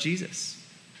and love Jesus,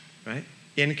 right?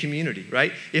 In community,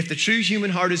 right? If the true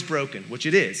human heart is broken, which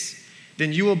it is,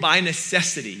 then you will by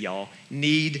necessity, y'all,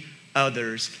 need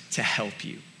others to help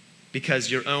you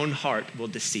because your own heart will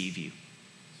deceive you.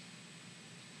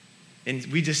 And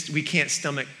we can't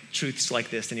stomach truths like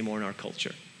this anymore in our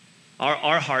culture.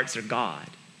 Our hearts are God,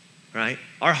 right?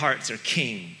 Our hearts are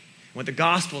King. What the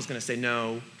gospel is going to say,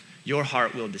 no, your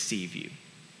heart will deceive you.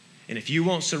 And if you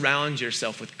won't surround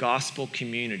yourself with gospel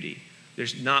community,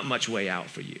 there's not much way out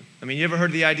for you. I mean, you ever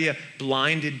heard the idea,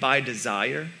 blinded by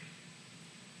desire?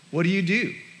 What do you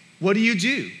do? What do you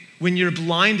do when you're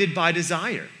blinded by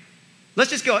desire? Let's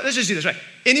just do this, right?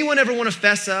 Anyone ever want to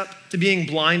fess up to being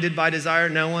blinded by desire?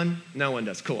 No one? No one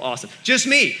does. Cool, awesome. Just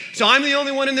me. So I'm the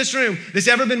only one in this room that's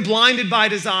ever been blinded by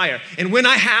desire. And when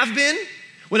I have been,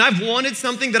 when I've wanted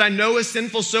something that I know is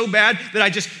sinful so bad that I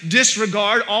just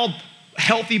disregard all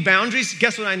healthy boundaries,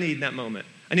 guess what I need in that moment?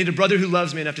 I need a brother who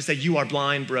loves me enough to say, you are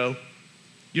blind, bro.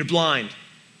 You're blind.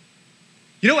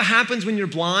 You know what happens when you're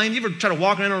blind? You ever try to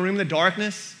walk around in a room in the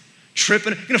darkness,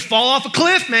 tripping? You're gonna fall off a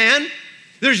cliff, man.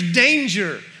 There's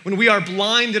danger when we are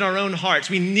blind in our own hearts.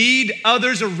 We need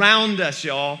others around us,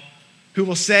 y'all, who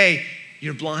will say,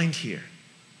 you're blind here.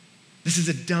 This is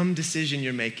a dumb decision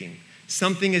you're making.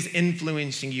 Something is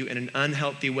influencing you in an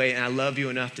unhealthy way, and I love you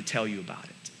enough to tell you about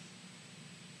it.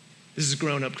 This is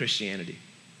grown-up Christianity.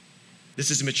 This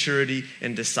is maturity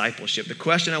and discipleship. The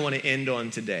question I want to end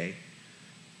on today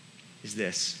is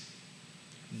this.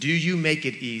 Do you make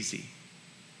it easy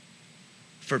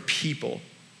for people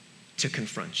to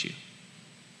confront you?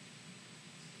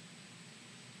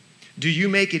 Do you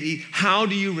make it easy? How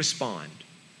do you respond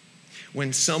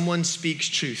when someone speaks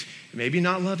truth? Maybe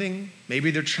not loving,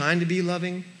 maybe they're trying to be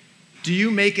loving. Do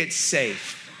you make it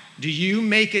safe? Do you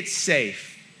make it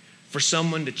safe for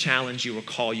someone to challenge you or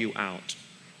call you out?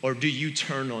 Or do you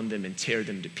turn on them and tear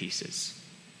them to pieces?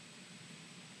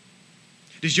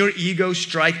 Does your ego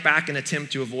strike back and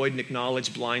attempt to avoid and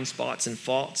acknowledge blind spots and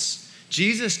faults?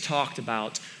 Jesus talked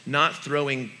about not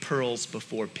throwing pearls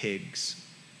before pigs.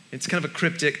 It's kind of a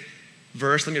cryptic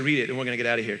verse. Let me read it and we're going to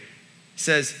get out of here. It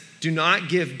says, do not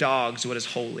give dogs what is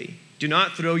holy. Do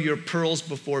not throw your pearls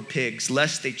before pigs,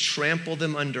 lest they trample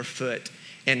them underfoot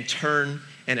and turn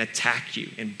and attack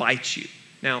you and bite you.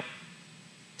 Now,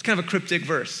 it's kind of a cryptic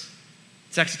verse.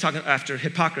 It's actually talking after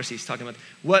hypocrisy. It's talking about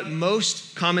what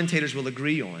most commentators will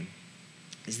agree on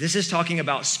is this is talking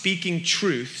about speaking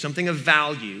truth, something of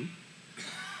value,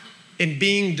 and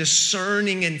being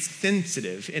discerning and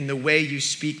sensitive in the way you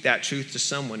speak that truth to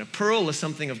someone. A pearl is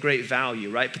something of great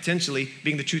value, right? Potentially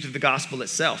being the truth of the gospel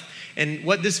itself. And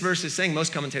what this verse is saying,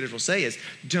 most commentators will say is,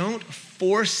 don't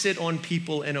force it on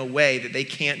people in a way that they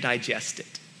can't digest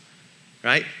it.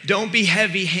 Right? Don't be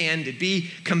heavy-handed, be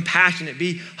compassionate,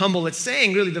 be humble. It's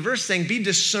saying, really, the verse is saying, be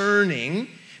discerning,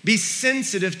 be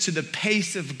sensitive to the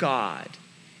pace of God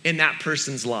in that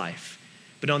person's life.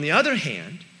 But on the other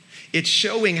hand, it's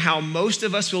showing how most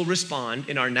of us will respond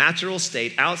in our natural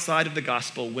state outside of the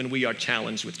gospel when we are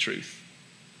challenged with truth.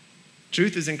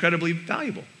 Truth is incredibly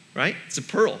valuable, right? It's a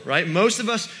pearl, right? Most of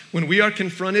us, when we are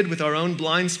confronted with our own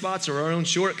blind spots or our own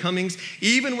shortcomings,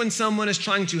 even when someone is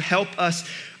trying to help us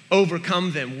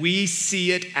overcome them, we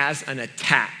see it as an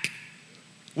attack.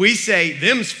 We say,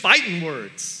 them's fighting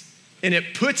words, and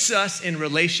it puts us in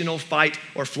relational fight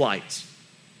or flight.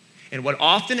 And what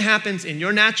often happens in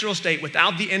your natural state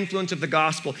without the influence of the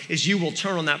gospel is you will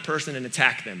turn on that person and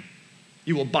attack them.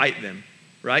 You will bite them,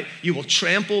 right? You will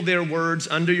trample their words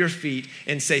under your feet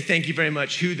and say, thank you very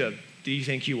much. Who do you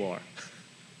think you are?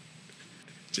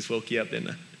 Just woke you up,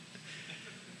 didn't I?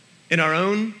 In our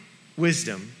own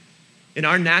wisdom, in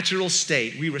our natural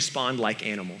state, we respond like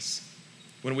animals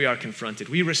when we are confronted.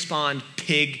 We respond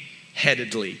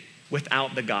pig-headedly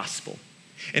without the gospel.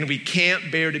 And we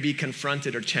can't bear to be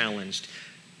confronted or challenged,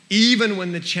 even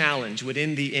when the challenge would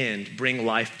in the end bring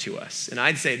life to us. And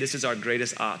I'd say this is our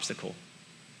greatest obstacle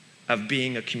of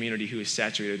being a community who is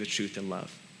saturated with truth and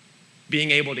love. Being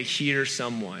able to hear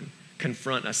someone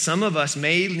confront us. Some of us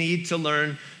may need to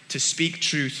learn to speak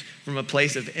truth from a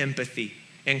place of empathy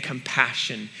and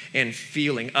compassion and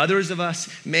feeling. Others of us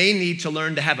may need to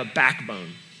learn to have a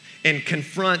backbone and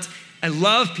confront and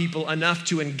love people enough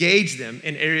to engage them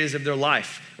in areas of their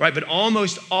life, right? But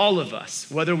almost all of us,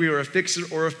 whether we are a fixer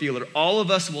or a feeler, all of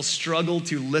us will struggle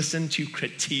to listen to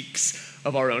critiques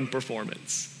of our own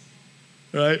performance,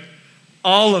 right?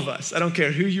 All of us, I don't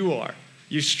care who you are,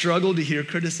 you struggle to hear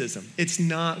criticism. It's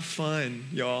not fun,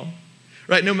 y'all.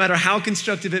 Right? No matter how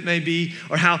constructive it may be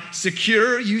or how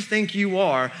secure you think you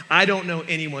are, I don't know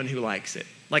anyone who likes it.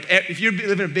 Like if you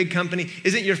live in a big company,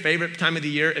 isn't your favorite time of the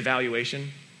year evaluation?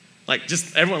 Like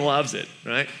just everyone loves it,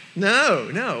 right?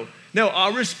 No.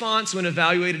 Our response when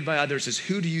evaluated by others is,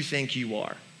 who do you think you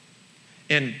are?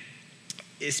 And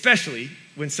especially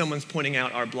when someone's pointing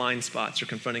out our blind spots or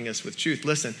confronting us with truth.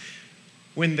 Listen,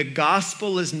 when the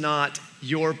gospel is not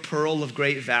your pearl of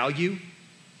great value,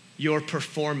 your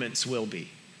performance will be.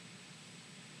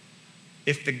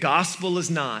 If the gospel is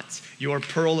not your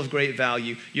pearl of great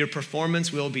value, your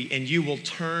performance will be, and you will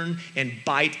turn and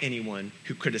bite anyone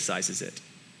who criticizes it,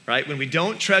 right? When we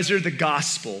don't treasure the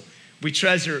gospel, we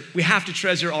have to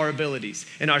treasure our abilities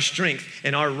and our strength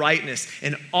and our rightness,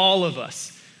 and all of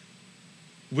us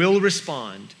will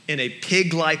respond in a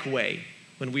pig-like way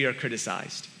when we are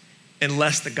criticized,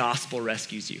 unless the gospel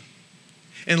rescues you.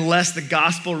 Unless the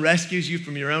gospel rescues you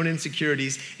from your own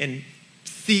insecurities and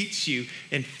seats you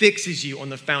and fixes you on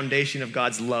the foundation of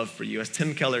God's love for you. As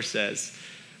Tim Keller says,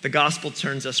 the gospel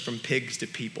turns us from pigs to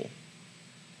people,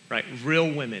 right?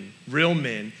 Real women, real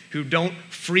men who don't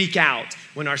freak out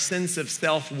when our sense of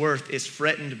self-worth is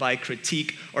threatened by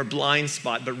critique or blind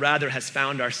spot, but rather has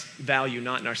found our value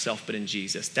not in ourselves, but in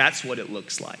Jesus. That's what it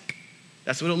looks like.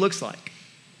 That's what it looks like.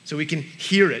 So we can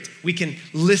hear it, we can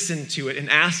listen to it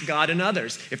and ask God and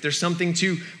others if there's something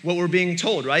to what we're being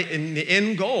told, right? And the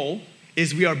end goal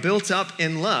is we are built up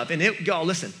in love. And y'all,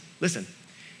 listen.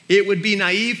 It would be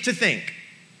naive to think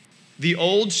the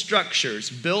old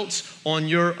structures built on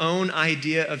your own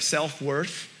idea of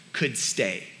self-worth could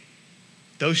stay.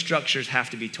 Those structures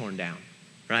have to be torn down,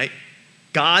 right?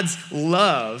 God's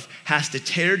love has to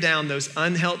tear down those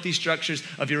unhealthy structures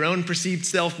of your own perceived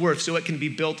self-worth so it can be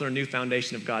built on a new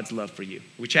foundation of God's love for you.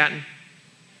 We chatting?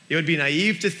 It would be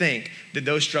naive to think that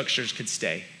those structures could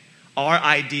stay.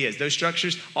 Those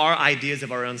structures are ideas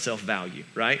of our own self-value,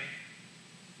 right?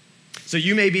 So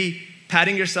you may be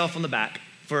patting yourself on the back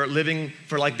for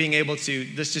being able to,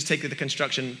 let's just take the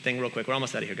construction thing real quick. We're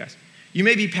almost out of here, guys. You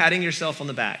may be patting yourself on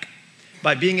the back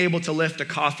by being able to lift a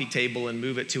coffee table and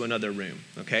move it to another room,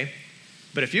 okay?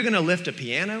 But if you're gonna lift a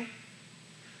piano,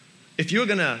 if you're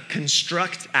gonna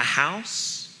construct a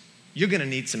house, you're gonna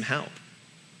need some help.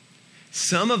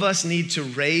 Some of us need to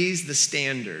raise the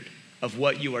standard of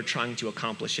what you are trying to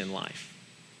accomplish in life.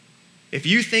 If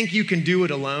you think you can do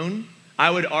it alone, I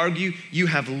would argue you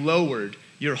have lowered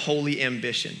your holy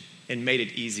ambition and made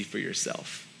it easy for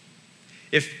yourself.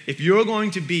 If you're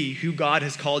going to be who God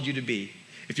has called you to be,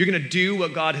 if you're going to do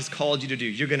what God has called you to do,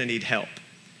 you're going to need help.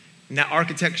 In that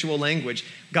architectural language,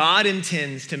 God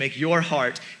intends to make your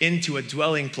heart into a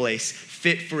dwelling place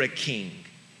fit for a king.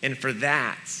 And for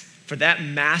that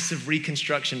massive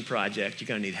reconstruction project, you're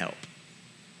going to need help.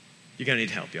 You're going to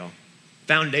need help, y'all.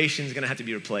 Foundation's going to have to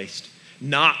be replaced.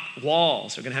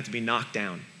 Walls are going to have to be knocked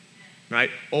down,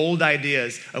 right? Old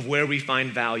ideas of where we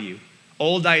find value,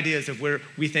 old ideas of where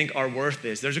we think our worth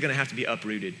is, those are going to have to be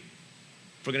uprooted.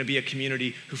 If we're going to be a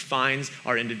community who finds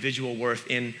our individual worth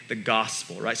in the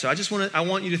gospel, right? So I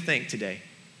want you to think today,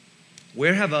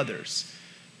 where has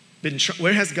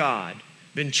God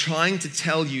been trying to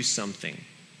tell you something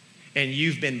and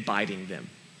you've been biting them?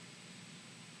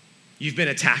 You've been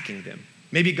attacking them.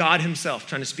 Maybe God himself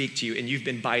trying to speak to you and you've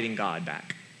been biting God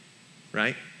back,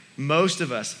 right? Most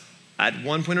of us at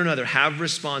one point or another have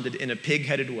responded in a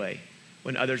pig-headed way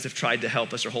when others have tried to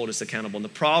help us or hold us accountable. And the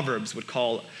Proverbs would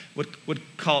call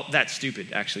that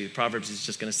stupid, actually. The Proverbs is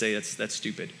just gonna say that's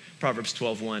stupid. Proverbs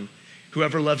 12:1.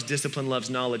 Whoever loves discipline loves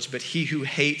knowledge, but he who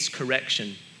hates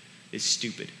correction is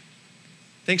stupid.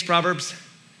 Thanks, Proverbs,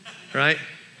 right?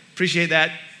 Appreciate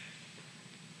that.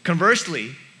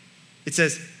 Conversely, it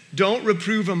says, don't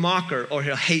reprove a mocker or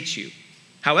he'll hate you.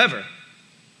 However,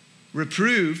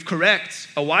 correct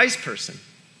a wise person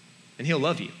and he'll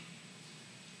love you.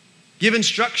 Give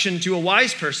instruction to a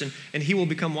wise person and he will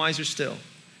become wiser still.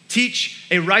 Teach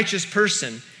a righteous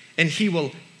person and he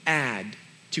will add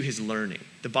to his learning.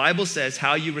 The Bible says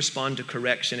how you respond to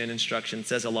correction and instruction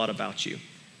says a lot about you.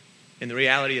 And the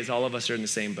reality is all of us are in the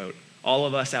same boat. All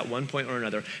of us at one point or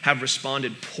another have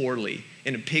responded poorly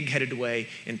in a pig-headed way,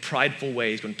 in prideful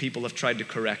ways when people have tried to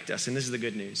correct us. And this is the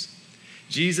good news.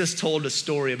 Jesus told a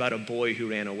story about a boy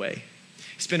who ran away.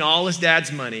 He spent all his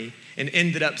dad's money and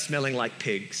ended up smelling like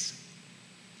pigs.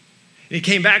 And he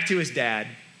came back to his dad.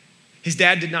 His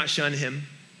dad did not shun him.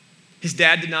 His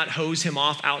dad did not hose him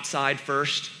off outside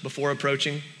first before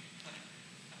approaching.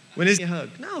 When is he a hug?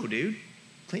 No, dude.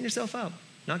 Clean yourself up.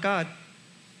 Not God.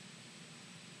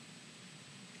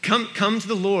 come to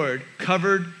the Lord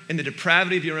covered in the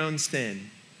depravity of your own sin.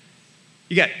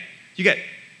 You got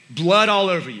blood all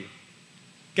over you.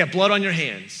 You got blood on your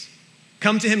hands.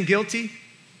 Come to him guilty.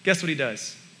 Guess what he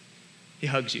does? He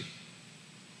hugs you.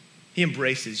 He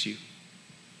embraces you.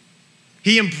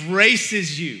 He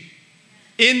embraces you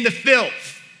in the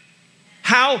filth.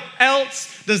 How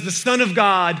else does the Son of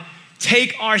God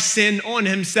take our sin on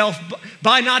himself?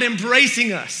 By not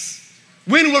embracing us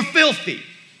when we're filthy.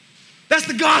 That's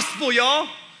the gospel, y'all.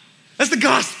 That's the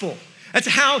gospel. That's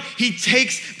how he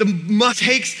takes the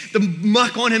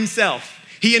muck on himself.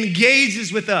 He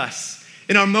engages with us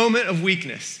in our moment of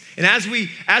weakness. And as we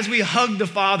hug the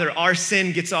Father, our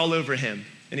sin gets all over him.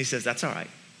 And he says, that's all right.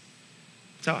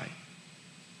 It's all right.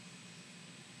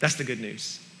 That's the good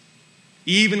news.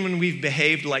 Even when we've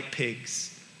behaved like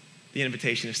pigs, the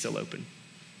invitation is still open.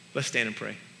 Let's stand and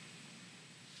pray.